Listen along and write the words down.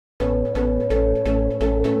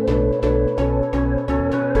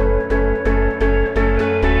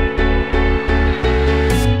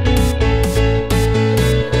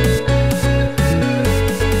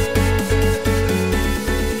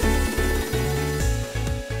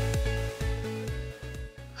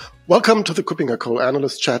Welcome to the KuppingerCole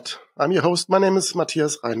Analyst Chat. I'm your host. My name is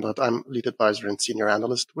Matthias. I'm lead advisor and senior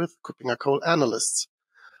analyst with KuppingerCole Analysts.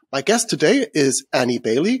 My guest today is Annie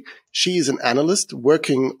Bailey. She is an analyst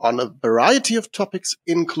working on a variety of topics,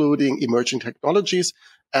 including emerging technologies,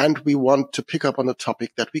 and we want to pick up on a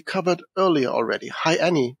topic that we covered earlier already. Hi,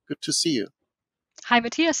 Annie. Good to see you. Hi,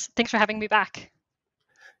 Matthias. Thanks for having me back.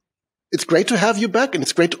 It's great to have you back, and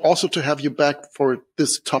it's great also to have you back for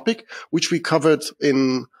this topic, which we covered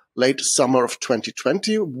in late summer of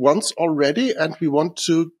 2020 once already, and we want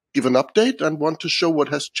to give an update and want to show what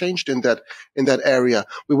has changed in that area.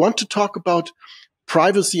 We want to talk about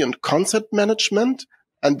privacy and consent management,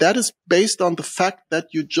 and that is based on the fact that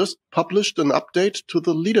you just published an update to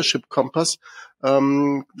the Leadership Compass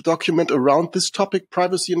document around this topic,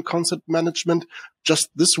 privacy and consent management, just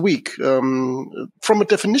this week. From a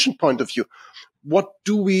definition point of view, what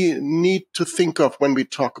do we need to think of when we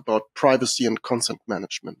talk about privacy and consent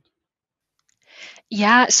management?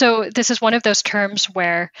 Yeah, so this is one of those terms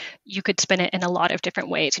where you could spin it in a lot of different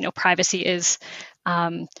ways. You know, privacy is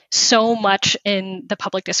so much in the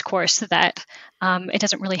public discourse that it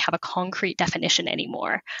doesn't really have a concrete definition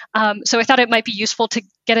anymore. So I thought it might be useful to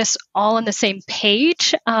get us all on the same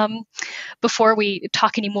page before we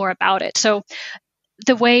talk any more about it. So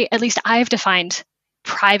the way, at least I've defined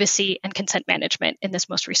privacy and consent management in this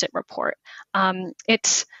most recent report,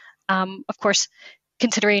 it's, of course,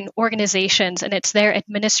 considering organizations and it's their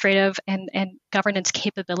administrative and governance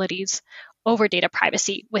capabilities over data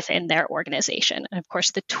privacy within their organization. And of course,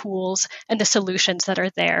 the tools and the solutions that are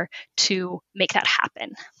there to make that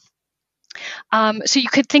happen. So you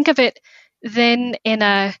could think of it then in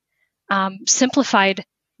a simplified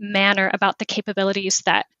manner about the capabilities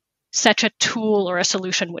that such a tool or a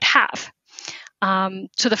solution would have.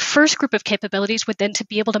 So the first group of capabilities would then to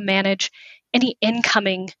be able to manage any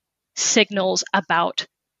incoming signals about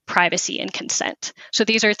privacy and consent. So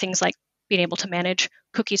these are things like being able to manage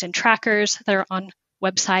cookies and trackers that are on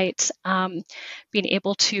websites, being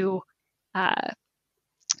able to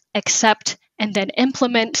accept and then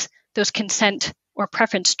implement those consent or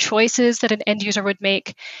preference choices that an end user would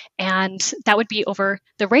make. And that would be over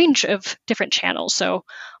the range of different channels. So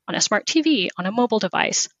on a smart TV, on a mobile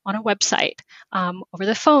device, on a website, over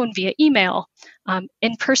the phone, via email,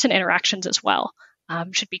 in-person interactions as well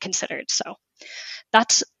should be considered. So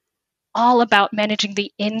that's all about managing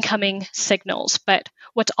the incoming signals. But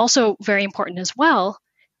what's also very important as well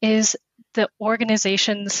is the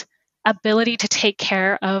organization's ability to take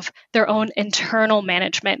care of their own internal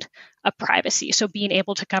management of privacy. So being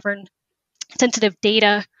able to govern sensitive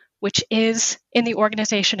data, which is in the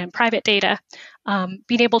organization and private data,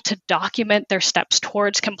 being able to document their steps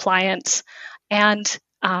towards compliance, and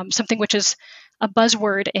something which is a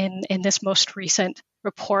buzzword in this most recent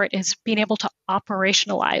report is being able to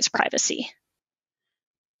operationalize privacy.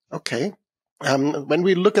 Okay. When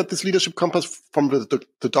we look at this Leadership Compass from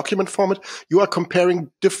the document format, you are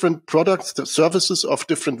comparing different products, the services of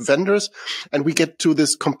different vendors, and we get to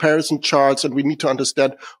this comparison charts, and we need to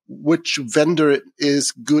understand which vendor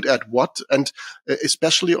is good at what, and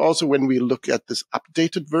especially also when we look at this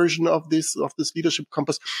updated version of this Leadership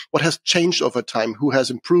Compass, what has changed over time, who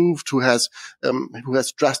has improved, who has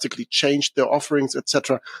drastically changed their offerings,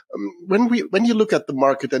 etc. When you look at the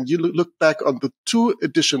market and you look back on the two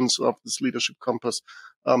editions of this Leadership Compass,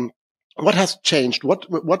 what has changed? What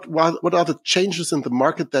are the changes in the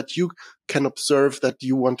market that you can observe that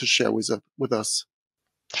you want to share with us?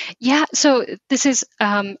 Yeah, so this is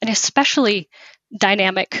an especially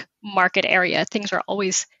dynamic market area. Things are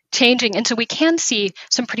always changing, and so we can see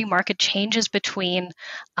some pretty marked changes between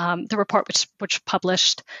the report which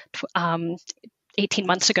published 18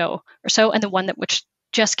 months ago or so, and the one which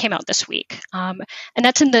just came out this week. And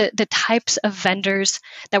that's in the types of vendors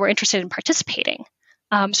that were interested in participating.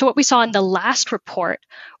 So what we saw in the last report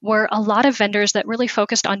were a lot of vendors that really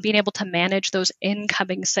focused on being able to manage those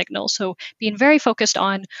incoming signals. So being very focused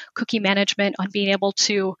on cookie management, on being able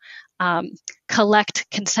to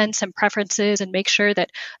collect consents and preferences and make sure that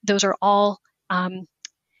those are all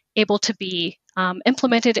able to be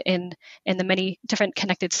implemented in the many different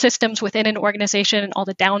connected systems within an organization and all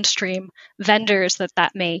the downstream vendors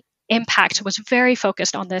that may impact, was very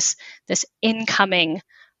focused on this incoming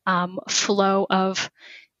flow of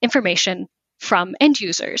information from end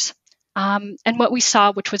users. And what we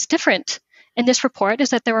saw, which was different in this report, is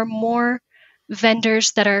that there were more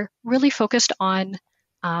vendors that are really focused on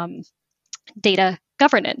data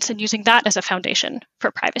governance and using that as a foundation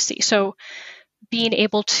for privacy. So being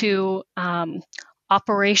able to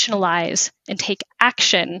operationalize and take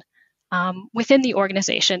action within the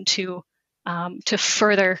organization to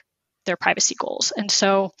further their privacy goals. And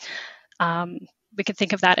so we can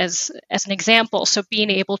think of that as an example. So being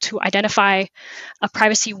able to identify a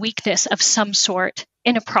privacy weakness of some sort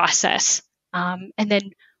in a process, and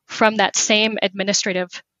then from that same administrative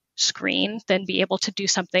screen, then be able to do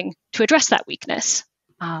something to address that weakness.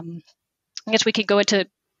 I guess we could go into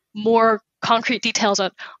more concrete details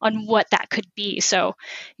on what that could be. So,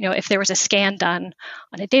 if there was a scan done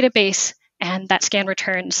on a database and that scan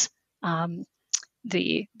returns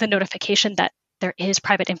the notification that there is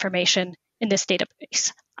private information in this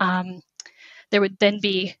database, there would then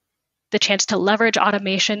be the chance to leverage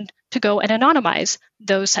automation to go and anonymize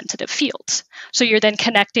those sensitive fields. So you're then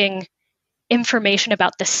connecting information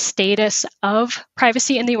about the status of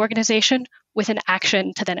privacy in the organization with an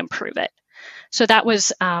action to then improve it. So that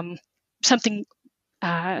was something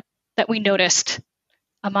that we noticed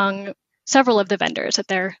among several of the vendors, that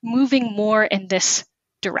they're moving more in this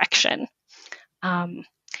direction. And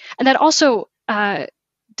that also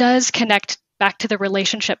does connect back to the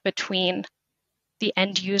relationship between the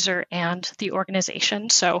end user and the organization.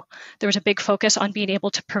 So there was a big focus on being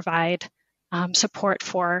able to provide support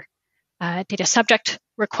for data subject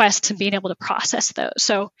requests and being able to process those.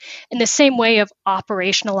 So in the same way of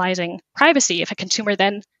operationalizing privacy, if a consumer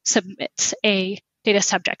then submits a data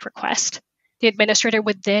subject request, the administrator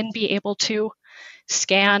would then be able to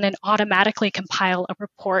scan and automatically compile a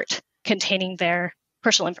report containing their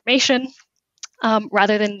personal information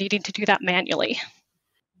rather than needing to do that manually.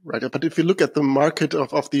 Right. But if you look at the market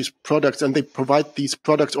of these products, and they provide these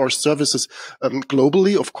products or services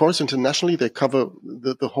globally, of course, internationally, they cover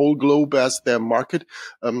the whole globe as their market.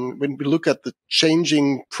 When we look at the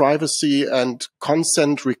changing privacy and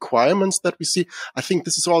consent requirements that we see, I think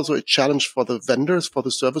this is also a challenge for the vendors, for the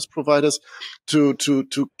service providers to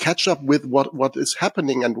catch up with what is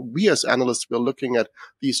happening. And we as analysts, we're looking at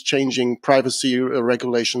these changing privacy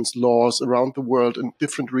regulations, laws around the world in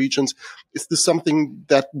different regions. Is this something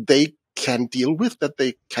that they can deal with, that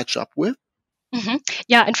they catch up with? Mm-hmm.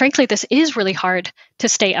 Yeah, and frankly, this is really hard to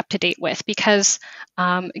stay up to date with because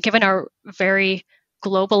given our very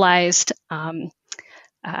globalized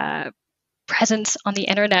presence on the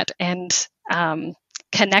internet and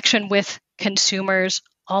connection with consumers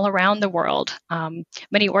all around the world,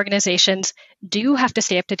 many organizations do have to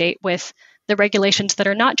stay up to date with the regulations that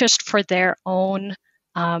are not just for their own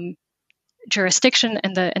jurisdiction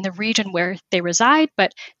and the region where they reside,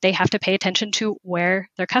 but they have to pay attention to where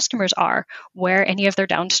their customers are, where any of their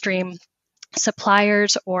downstream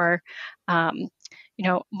suppliers or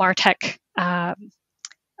MarTech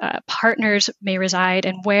partners may reside,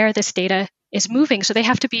 and where this data is moving. So they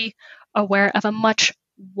have to be aware of a much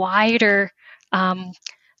wider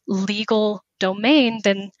legal domain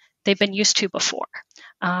than they've been used to before.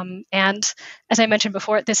 And as I mentioned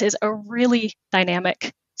before, this is a really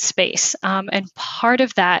dynamic space. And part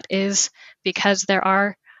of that is because there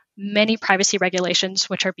are many privacy regulations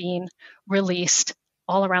which are being released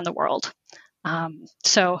all around the world.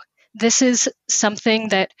 So this is something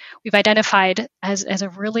that we've identified as a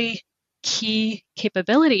really key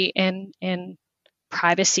capability in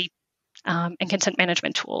privacy and consent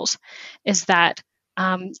management tools, is that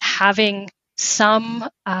having some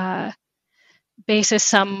basis,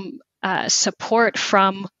 some support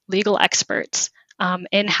from legal experts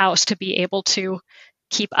in-house to be able to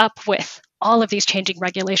keep up with all of these changing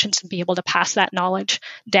regulations and be able to pass that knowledge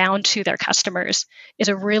down to their customers is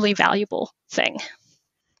a really valuable thing.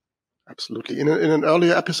 Absolutely. In an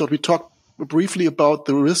earlier episode, we talked briefly about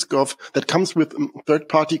the risk that comes with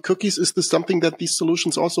third-party cookies. Is this something that these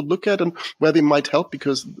solutions also look at and where they might help?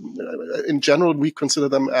 Because in general, we consider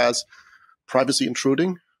them as privacy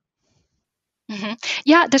intruding. Mm-hmm.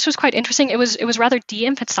 Yeah, this was quite interesting. It was rather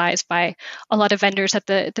de-emphasized by a lot of vendors that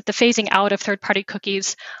the phasing out of third-party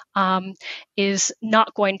cookies is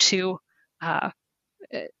not going to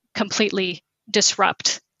completely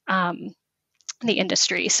disrupt the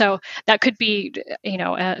industry. So that could be,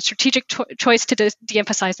 a strategic choice to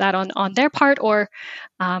de-emphasize that on their part, or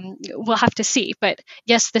we'll have to see. But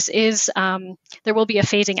yes, this is there will be a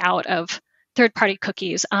phasing out of third-party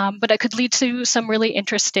cookies, but it could lead to some really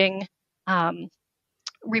interesting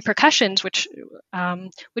repercussions, which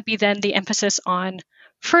would be then the emphasis on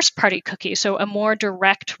first-party cookies, so a more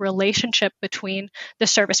direct relationship between the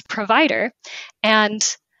service provider and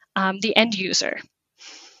the end user.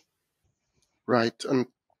 Right. And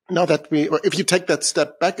now that if you take that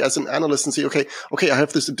step back as an analyst and say, okay, I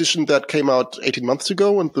have this edition that came out 18 months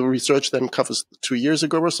ago and the research then covers 2 years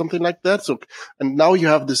ago or something like that. So, and now you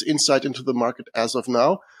have this insight into the market as of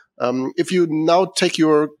now. If you now take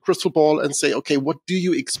your crystal ball and say, okay, what do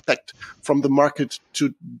you expect from the market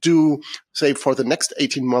to do, say, for the next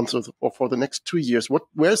 18 months or for the next 2 years?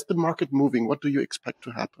 Where's the market moving? What do you expect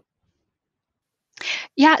to happen?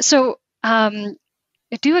 Yeah, so I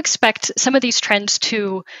do expect some of these trends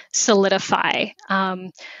to solidify.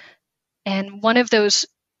 And one of those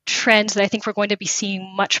trends that I think we're going to be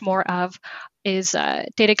seeing much more of is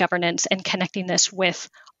data governance and connecting this with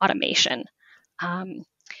automation.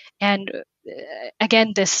 And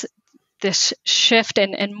again, this shift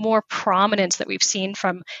and more prominence that we've seen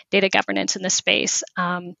from data governance in this space,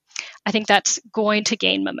 I think that's going to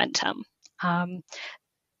gain momentum.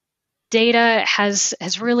 Data has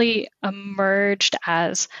really emerged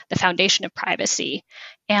as the foundation of privacy.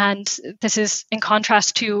 And this is in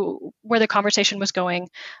contrast to where the conversation was going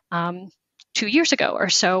 2 years ago or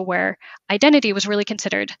so, where identity was really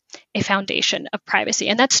considered a foundation of privacy.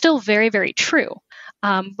 And that's still very, very true.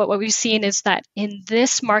 But what we've seen is that in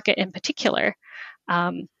this market in particular,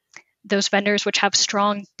 those vendors which have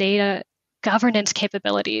strong data governance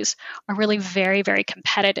capabilities are really very, very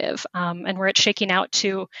competitive, and where it's shaking out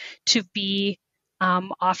to be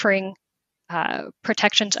offering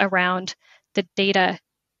protections around the data,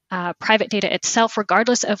 private data itself,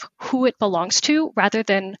 regardless of who it belongs to, rather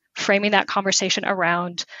than framing that conversation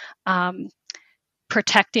around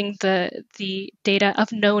protecting the data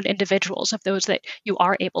of known individuals, of those that you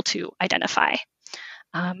are able to identify.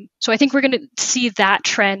 So I think we're going to see that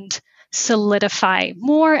trend solidify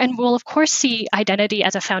more, and we'll of course see identity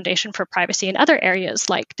as a foundation for privacy in other areas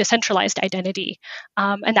like decentralized identity,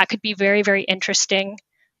 and that could be very, very interesting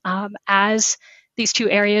as these two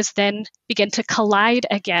areas then begin to collide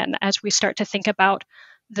again, as we start to think about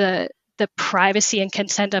the privacy and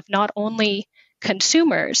consent of not only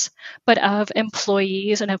consumers but of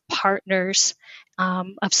employees and of partners,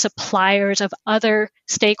 of suppliers, of other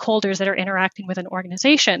stakeholders that are interacting with an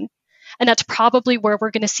organization. And that's probably where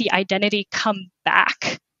we're going to see identity come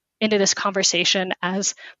back into this conversation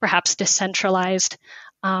as perhaps decentralized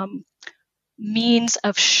means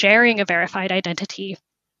of sharing a verified identity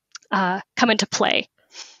come into play.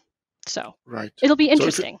 So right. It'll be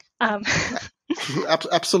interesting.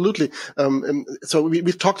 Absolutely. So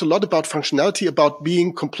we've talked a lot about functionality, about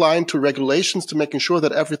being compliant to regulations, to making sure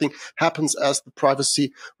that everything happens as the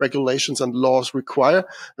privacy regulations and laws require.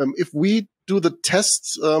 If we do the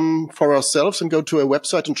tests for ourselves and go to a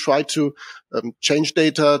website and try to change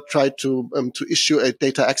data, try to issue a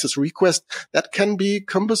data access request, that can be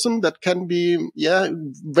cumbersome. That can be,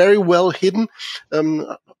 very well hidden.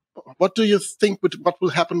 What do you think what will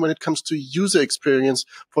happen when it comes to user experience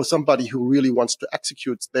for somebody who really wants to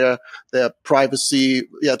execute their privacy,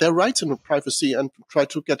 their rights in privacy, and try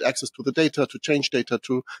to get access to the data, to change data,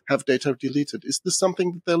 to have data deleted? Is this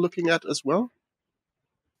something that they're looking at as well?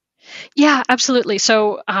 Yeah, absolutely.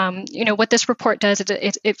 So, what this report does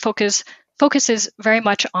is it focuses very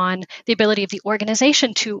much on the ability of the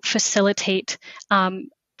organization to facilitate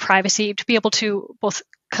privacy, to be able to both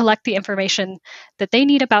collect the information that they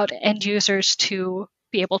need about end users to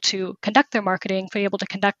be able to conduct their marketing, be able to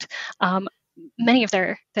conduct many of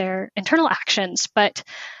their internal actions. But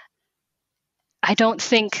I don't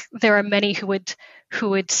think there are many who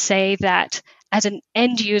would say that as an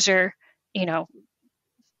end user,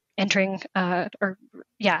 entering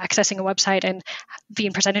accessing a website and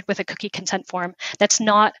being presented with a cookie consent form, that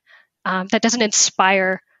doesn't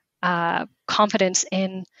inspire confidence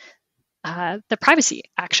in the privacy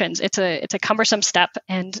actions. It's a cumbersome step,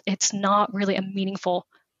 and it's not really a meaningful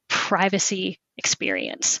privacy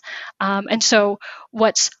experience. And so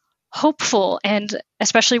what's hopeful, and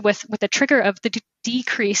especially with the trigger of the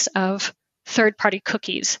decrease of third-party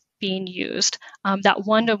cookies being used, that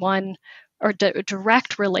one-to-one or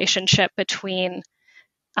direct relationship between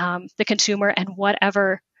the consumer and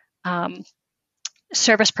whatever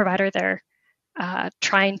service provider they're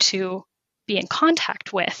trying to be in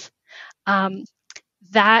contact with,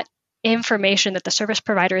 that information that the service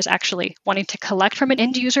provider is actually wanting to collect from an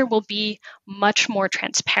end user will be much more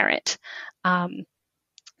transparent. And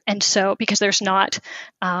so, because there's not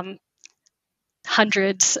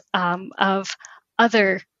hundreds of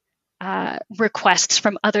other requests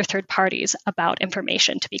from other third parties about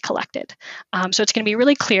information to be collected. So it's going to be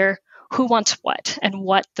really clear who wants what and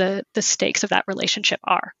what the stakes of that relationship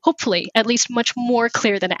are. Hopefully, at least much more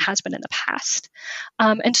clear than it has been in the past.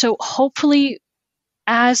 And so hopefully,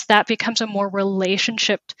 as that becomes a more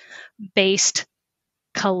relationship-based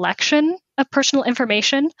collection of personal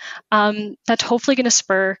information, that's hopefully going to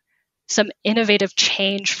spur some innovative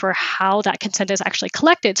change for how that consent is actually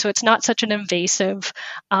collected. So it's not such an invasive,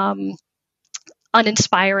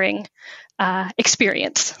 uninspiring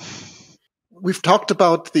experience. We've talked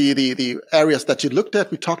about the areas that you looked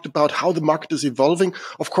at. We talked about how the market is evolving.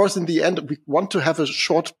 Of course, in the end, we want to have a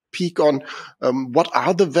short peek on what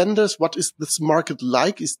are the vendors? What is this market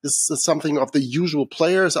like? Is this something of the usual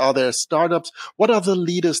players? Are there startups? What are the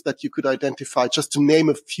leaders that you could identify? Just to name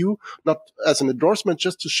a few, not as an endorsement,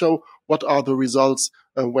 just to show what are the results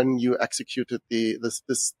when you executed this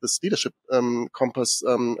leadership compass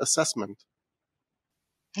assessment.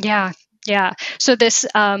 Yeah. So this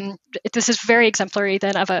is very exemplary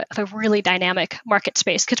then of a really dynamic market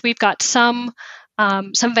space, because we've got some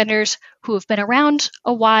vendors who have been around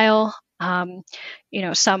a while, some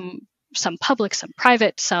public, some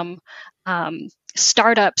private, some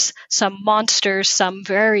startups, some monsters, some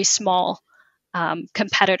very small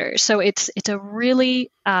competitors. So it's a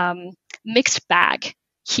really mixed bag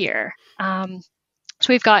here. So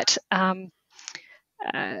we've got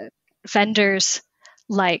vendors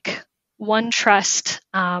like OneTrust,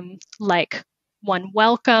 like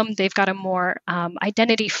OneWelcome. They've got a more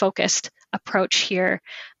identity-focused approach here.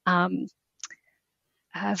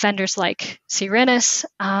 Vendors like Syrenis,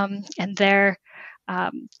 and they're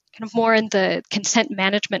kind of more in the consent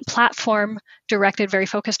management platform directed, very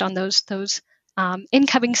focused on those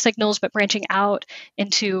incoming signals, but branching out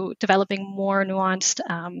into developing more nuanced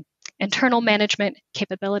internal management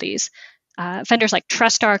capabilities. Vendors like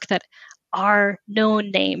TrustArc that are known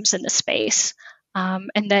names in the space.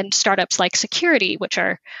 And then startups like Security, which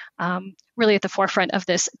are really at the forefront of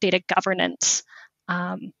this data governance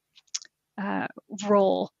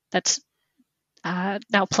role that's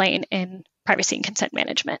now playing in privacy and consent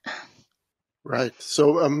management. Right.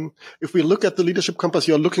 So if we look at the leadership compass,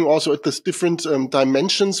 you're looking also at this different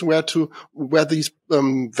dimensions where these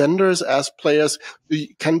vendors as players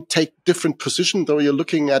can take different positions. Though you're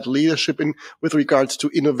looking at leadership with regards to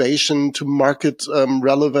innovation, to market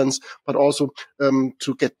relevance, but also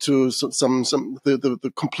to get to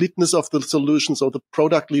the completeness of the solutions, so the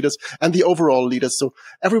product leaders and the overall leaders. So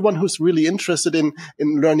everyone who's really interested in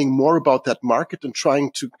learning more about that market and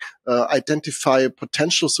trying to identify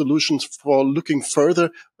potential solutions for looking further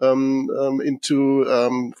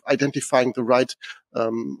into identifying the right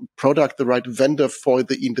product, the right vendor for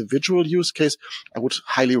the individual use case, I would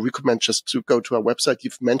highly recommend just to go to our website.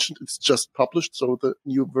 You've mentioned it's just published, so the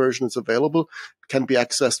new version is available. It can be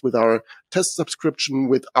accessed with our test subscription,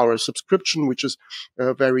 with our subscription, which is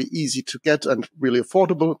very easy to get and really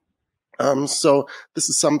affordable. So this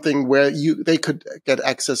is something where they could get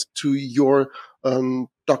access to your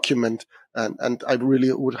document. And I really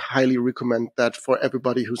would highly recommend that for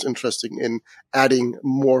everybody who's interested in adding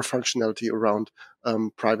more functionality around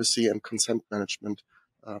privacy and consent management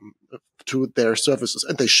to their services.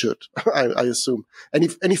 And they should, I assume.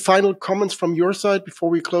 Any final comments from your side before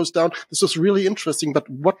we close down? This was really interesting, but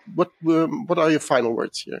what are your final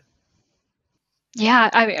words here? Yeah,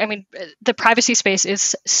 I mean, the privacy space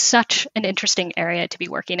is such an interesting area to be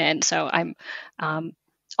working in. So I'm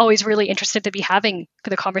always really interested to be having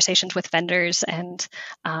the conversations with vendors and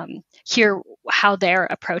hear how they're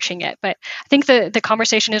approaching it. But I think the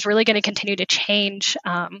conversation is really going to continue to change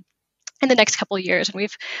in the next couple of years. And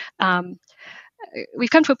we've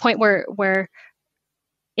come to a point where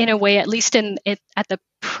in a way, at least at the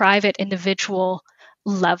private individual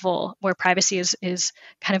level, where privacy is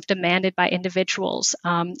kind of demanded by individuals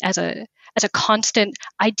as a constant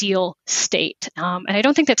ideal state. And I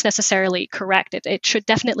don't think that's necessarily correct. It should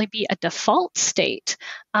definitely be a default state.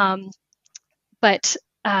 But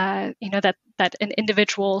that an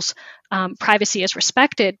individual's privacy is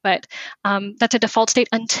respected, but that's a default state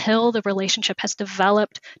until the relationship has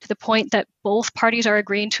developed to the point that both parties are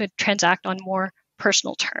agreeing to transact on more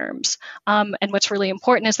personal terms. And what's really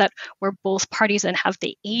important is that where both parties then have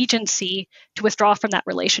the agency to withdraw from that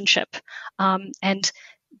relationship and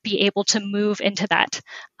be able to move into that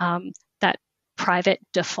private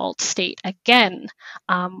default state again.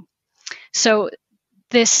 So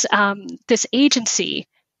this agency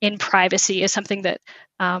in privacy is something that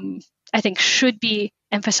I think should be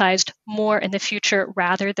emphasized more in the future,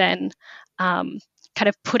 rather than kind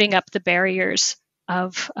of putting up the barriers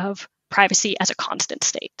of privacy as a constant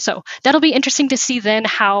state. So that'll be interesting to see then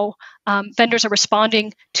how vendors are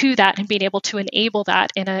responding to that and being able to enable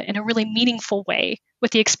that in a really meaningful way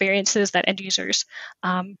with the experiences that end users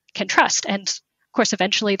can trust. And of course,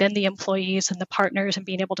 eventually then the employees and the partners, and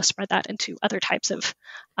being able to spread that into other types of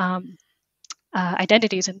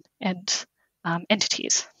identities and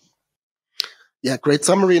entities. Yeah, great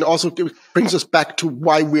summary. And also it brings us back to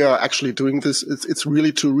why we are actually doing this. It's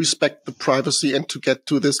really to respect the privacy and to get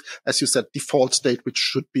to this, as you said, default state, which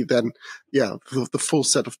should be then, the full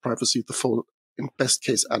set of privacy, the full in best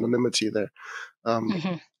case, anonymity there.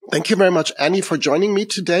 Thank you very much, Annie, for joining me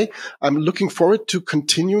today. I'm looking forward to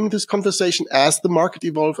continuing this conversation as the market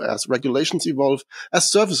evolves, as regulations evolve,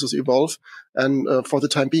 as services evolve. And for the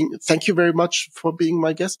time being, thank you very much for being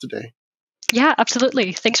my guest today. Yeah,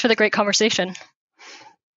 absolutely. Thanks for the great conversation.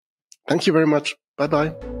 Thank you very much. Bye-bye.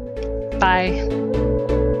 Bye.